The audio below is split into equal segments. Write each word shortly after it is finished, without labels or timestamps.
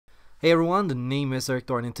Hey everyone, the name is Erik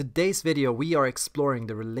Thor, and in today's video we are exploring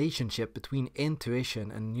the relationship between intuition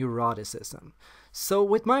and neuroticism. So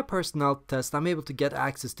with my personality test, I'm able to get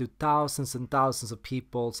access to thousands and thousands of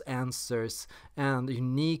people's answers and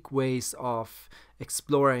unique ways of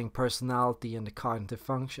exploring personality and the cognitive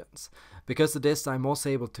functions. Because of this, I'm also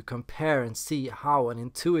able to compare and see how an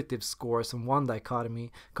intuitive scores on one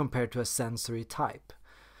dichotomy compared to a sensory type.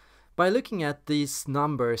 By looking at these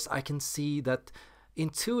numbers, I can see that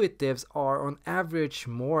intuitives are on average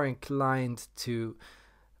more inclined to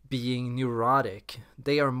being neurotic.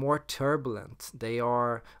 They are more turbulent. They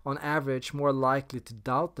are on average more likely to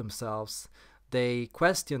doubt themselves. They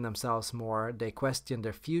question themselves more. They question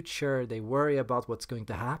their future. They worry about what's going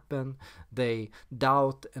to happen. They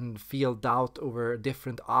doubt and feel doubt over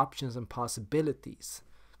different options and possibilities.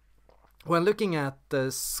 When looking at the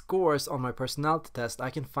scores on my personality test,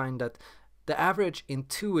 I can find that the average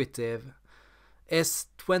intuitive is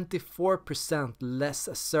 24% less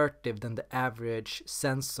assertive than the average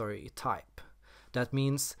sensory type. That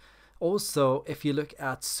means also, if you look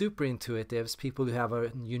at super intuitives, people who have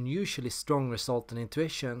an unusually strong result in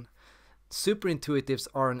intuition, super intuitives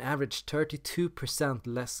are on average 32%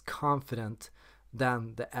 less confident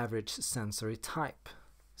than the average sensory type.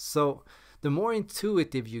 So the more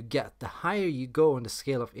intuitive you get, the higher you go on the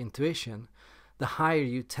scale of intuition, the higher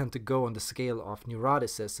you tend to go on the scale of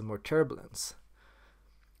neuroticism or turbulence.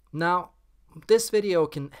 Now, this video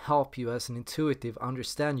can help you as an intuitive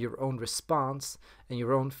understand your own response and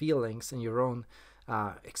your own feelings and your own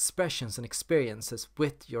expressions and experiences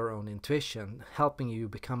with your own intuition, helping you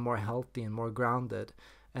become more healthy and more grounded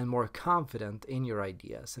and more confident in your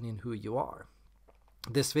ideas and in who you are.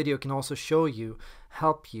 This video can also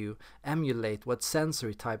help you emulate what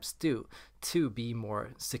sensory types do to be more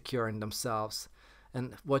secure in themselves,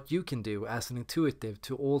 and what you can do as an intuitive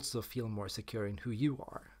to also feel more secure in who you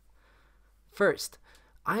are. First,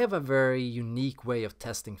 I have a very unique way of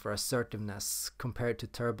testing for assertiveness compared to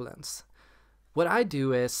turbulence. What I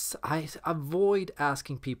do is I avoid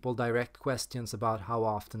asking people direct questions about how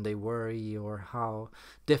often they worry or how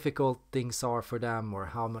difficult things are for them or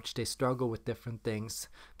how much they struggle with different things,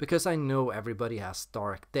 because I know everybody has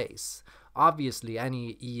dark days. Obviously,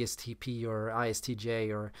 any ESTP or ISTJ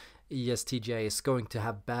or ESTJ is going to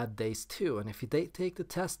have bad days too, and if they take the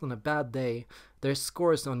test on a bad day, their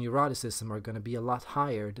scores on neuroticism are going to be a lot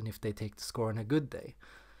higher than if they take the score on a good day.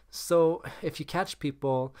 So if you catch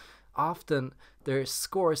people, often their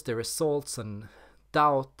scores, their results and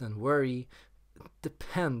doubt and worry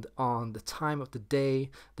depend on the time of the day,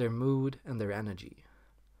 their mood and their energy.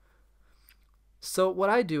 So what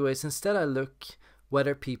I do is instead I look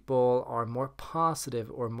whether people are more positive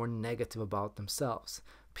or more negative about themselves.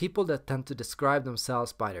 People that tend to describe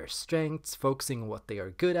themselves by their strengths, focusing on what they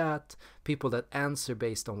are good at, people that answer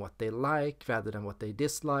based on what they like rather than what they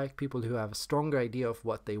dislike, people who have a stronger idea of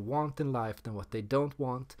what they want in life than what they don't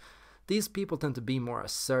want. These people tend to be more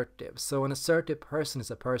assertive. So an assertive person is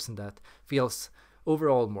a person that feels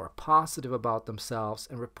overall more positive about themselves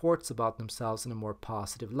and reports about themselves in a more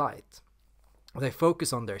positive light. They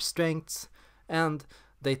focus on their strengths and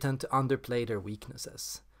they tend to underplay their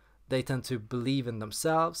weaknesses. They tend to believe in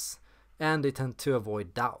themselves and they tend to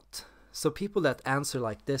avoid doubt. So people that answer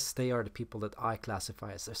like this, they are the people that I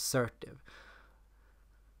classify as assertive.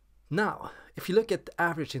 Now, if you look at the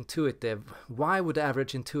average intuitive, why would the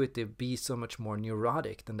average intuitive be so much more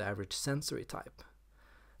neurotic than the average sensory type?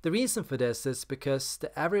 The reason for this is because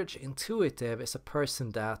the average intuitive is a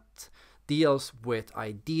person that deals with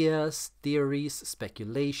ideas, theories,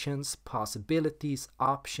 speculations, possibilities,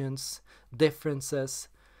 options, differences,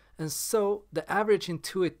 and so the average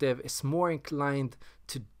intuitive is more inclined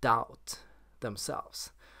to doubt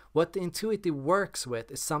themselves. What the intuitive works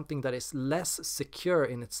with is something that is less secure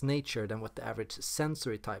in its nature than what the average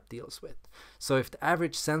sensory type deals with. So if the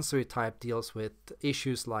average sensory type deals with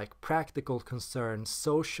issues like practical concerns,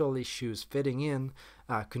 social issues, fitting in,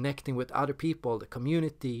 connecting with other people, the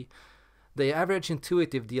community, the average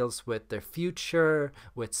intuitive deals with their future,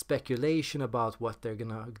 with speculation about what they're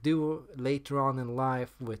gonna do later on in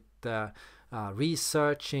life, with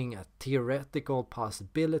researching a theoretical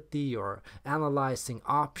possibility or analyzing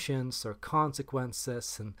options or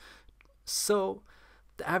consequences. And so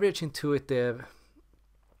the average intuitive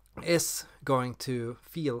is going to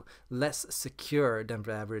feel less secure than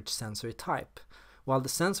the average sensory type. While the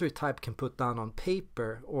sensory type can put down on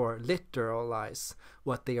paper or literalize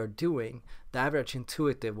what they are doing, the average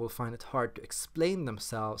intuitive will find it hard to explain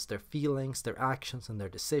themselves, their feelings, their actions, and their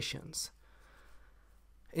decisions.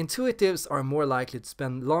 Intuitives are more likely to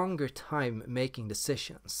spend longer time making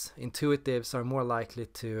decisions. Intuitives are more likely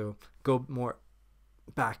to go more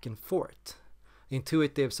back and forth.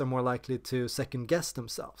 Intuitives are more likely to second guess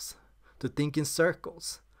themselves, to think in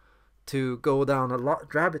circles, to go down a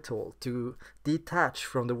rabbit hole, to detach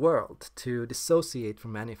from the world, to dissociate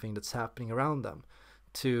from anything that's happening around them,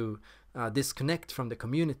 to disconnect from the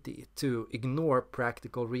community, to ignore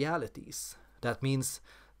practical realities. That means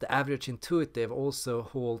the average intuitive also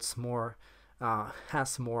holds more,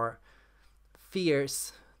 has more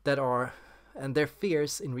fears that are, and their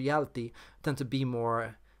fears in reality tend to be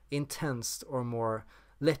more intense or more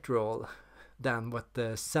literal than what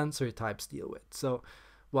the sensory types deal with. So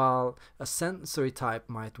while a sensory type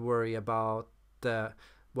might worry about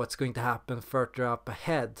what's going to happen further up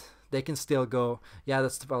ahead, they can still go, yeah,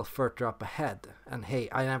 that's well further up ahead, and hey,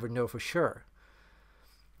 I never know for sure.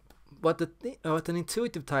 What an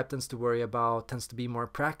intuitive type tends to worry about tends to be more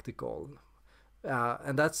practical,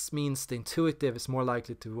 and that means the intuitive is more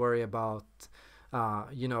likely to worry about,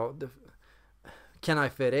 can I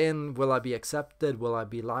fit in? Will I be accepted? Will I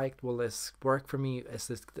be liked? Will this work for me? Is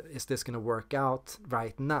this going to work out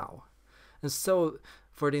right now? And so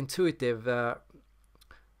for the intuitive, to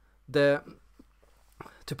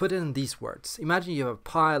put it in these words, imagine you have a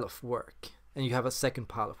pile of work and you have a second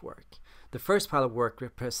pile of work. The first pile of work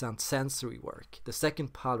represents sensory work. The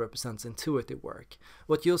second pile represents intuitive work.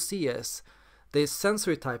 What you'll see is the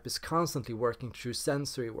sensory type is constantly working through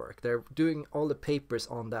sensory work. They're doing all the papers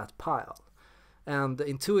on that pile. And the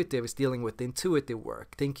intuitive is dealing with the intuitive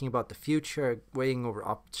work, thinking about the future, weighing over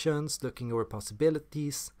options, looking over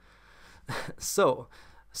possibilities. So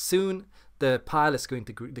soon the pile is going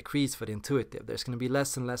to decrease for the intuitive. There's going to be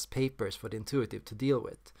less and less papers for the intuitive to deal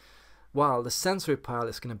with, while the sensory pile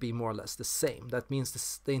is going to be more or less the same. That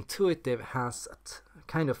means the intuitive has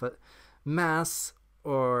kind of a mass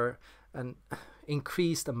or an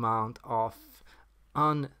increased amount of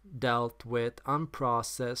undealt with,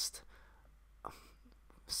 unprocessed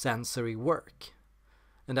sensory work.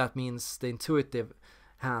 And that means the intuitive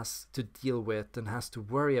has to deal with and has to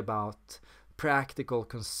worry about practical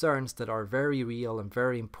concerns that are very real and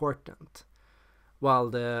very important, while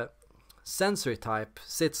the sensory type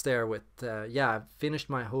sits there with I've finished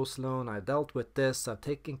my house loan, I dealt with this, I've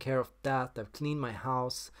taken care of that, I've cleaned my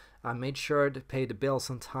house, I made sure to pay the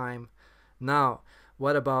bills on time. Now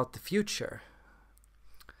what about the future?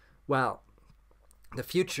 Well, the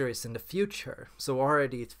future is in the future, so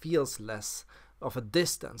already it feels less of a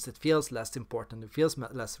distance, it feels less important, it feels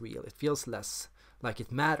less real, it feels less like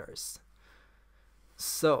it matters.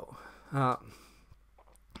 So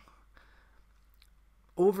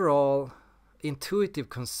overall, intuitive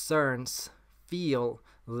concerns feel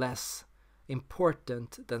less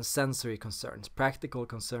important than sensory concerns. Practical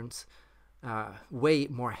concerns weigh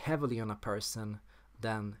more heavily on a person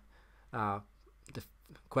than the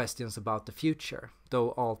questions about the future,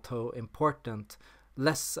 though although important,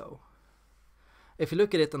 less so. If you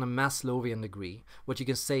look at it on a Maslowian degree, what you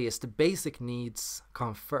can say is the basic needs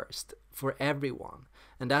come first for everyone.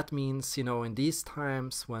 And that means, in these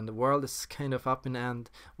times when the world is kind of up in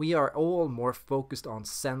end, we are all more focused on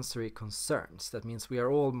sensory concerns. That means we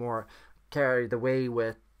are all more carried away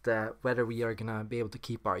with whether we are going to be able to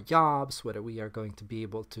keep our jobs, whether we are going to be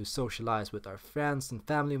able to socialize with our friends and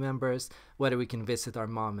family members, whether we can visit our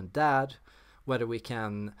mom and dad, whether we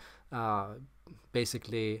can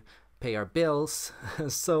basically pay our bills.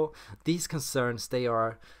 So these concerns, they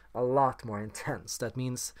are a lot more intense. That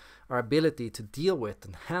means our ability to deal with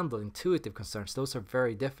and handle intuitive concerns, those are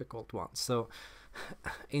very difficult ones. So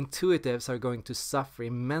intuitives are going to suffer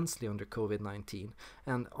immensely under COVID-19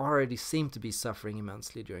 and already seem to be suffering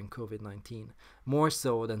immensely during COVID-19, more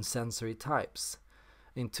so than sensory types.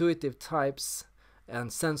 Intuitive types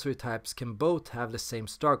and sensory types can both have the same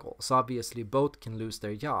struggles. Obviously, both can lose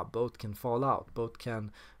their job, both can fall out, both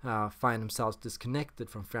can find themselves disconnected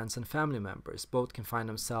from friends and family members, both can find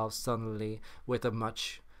themselves suddenly with a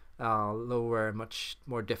much lower, much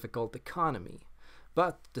more difficult economy.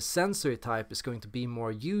 But the sensory type is going to be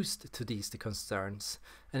more used to these concerns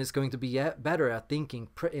and is going to be better at thinking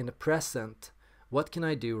in the present. What can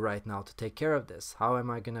I do right now to take care of this? How am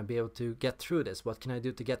I going to be able to get through this? What can I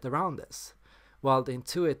do to get around this? While the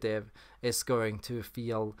intuitive is going to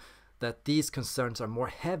feel that these concerns are more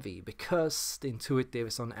heavy because the intuitive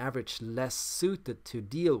is on average less suited to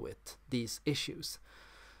deal with these issues.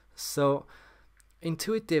 So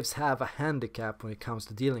intuitives have a handicap when it comes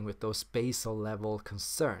to dealing with those basal level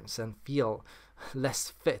concerns and feel less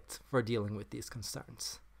fit for dealing with these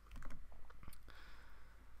concerns.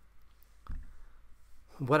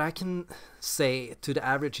 What I can say to the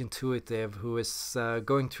average intuitive who is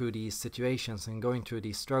going through these situations and going through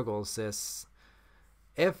these struggles is,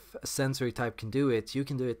 if a sensory type can do it, you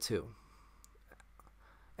can do it too.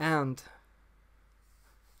 And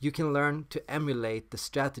you can learn to emulate the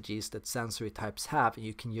strategies that sensory types have, and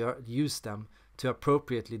you can use them to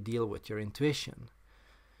appropriately deal with your intuition.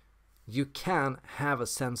 You can have a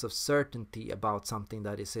sense of certainty about something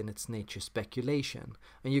that is in its nature speculation,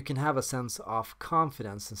 and you can have a sense of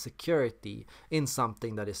confidence and security in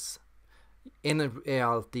something that is in a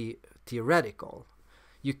reality theoretical.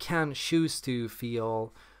 You can choose to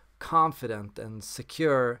feel confident and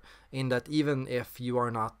secure in that even if you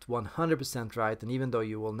are not 100% right, and even though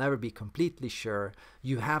you will never be completely sure,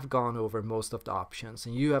 you have gone over most of the options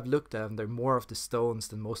and you have looked under more of the stones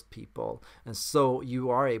than most people, and so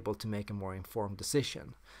you are able to make a more informed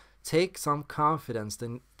decision. Take some confidence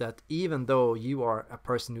that even though you are a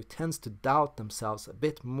person who tends to doubt themselves a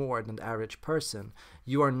bit more than the average person,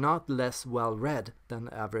 you are not less well read than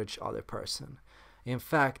the average other person. In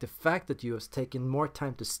fact, the fact that you have taken more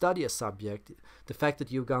time to study a subject, the fact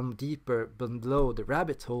that you've gone deeper below the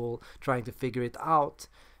rabbit hole trying to figure it out,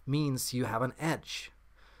 means you have an edge.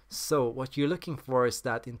 So what you're looking for is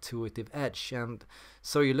that intuitive edge, and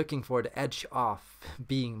so you're looking for the edge of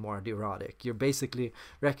being more neurotic. You're basically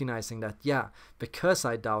recognizing that, yeah, because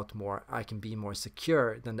I doubt more, I can be more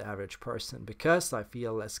secure than the average person. Because I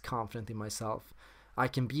feel less confident in myself, I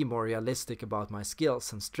can be more realistic about my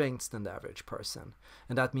skills and strengths than the average person,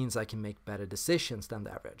 and that means I can make better decisions than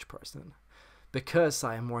the average person. Because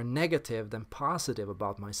I am more negative than positive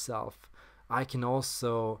about myself, I can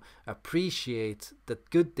also appreciate the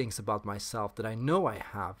good things about myself that I know I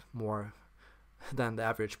have more than the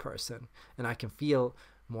average person, and I can feel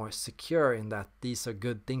more secure in that these are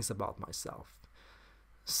good things about myself.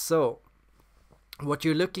 So what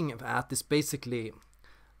you're looking at is basically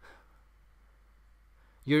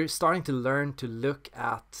you're starting to learn to look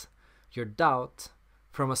at your doubt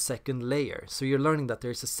from a second layer. So you're learning that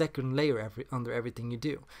there's a second layer under everything you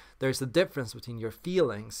do. There's a difference between your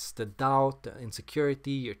feelings, the doubt, the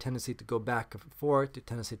insecurity, your tendency to go back and forth, your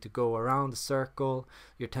tendency to go around the circle,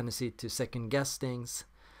 your tendency to second guess things.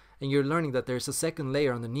 And you're learning that there's a second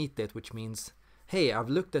layer underneath it, which means, hey, I've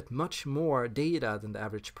looked at much more data than the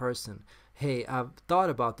average person. Hey, I've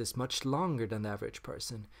thought about this much longer than the average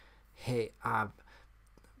person. Hey, I've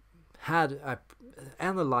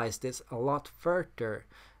analyzed this a lot further.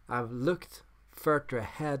 I've looked further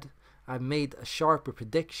ahead. I've made a sharper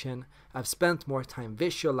prediction. I've spent more time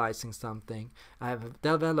visualizing something. I've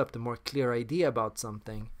developed a more clear idea about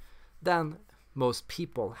something than most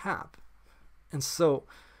people have. And so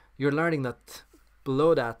you're learning that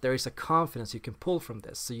below that there is a confidence you can pull from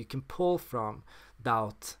this. So you can pull from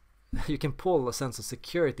doubt. You can pull a sense of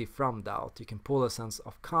security from doubt. You can pull a sense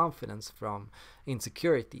of confidence from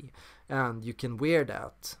insecurity. And you can wear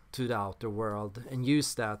that to the outer world and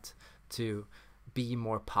use that to be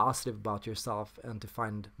more positive about yourself and to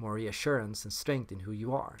find more reassurance and strength in who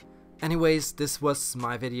you are. Anyways, this was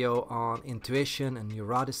my video on intuition and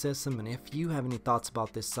neuroticism, and if you have any thoughts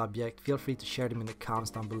about this subject, feel free to share them in the comments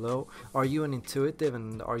down below. Are you an intuitive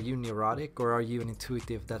and are you neurotic, or are you an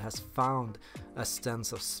intuitive that has found a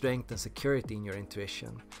sense of strength and security in your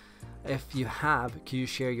intuition? If you have, can you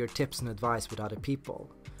share your tips and advice with other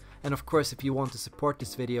people? And of course, if you want to support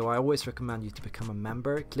this video, I always recommend you to become a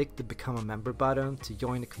member. Click the become a member button to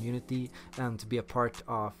join the community and to be a part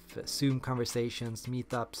of Zoom conversations,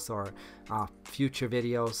 meetups, or future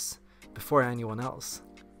videos before anyone else.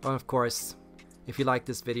 And of course, if you like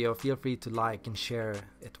this video, feel free to like and share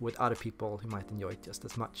it with other people who might enjoy it just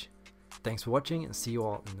as much. Thanks for watching, and see you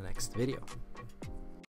all in the next video.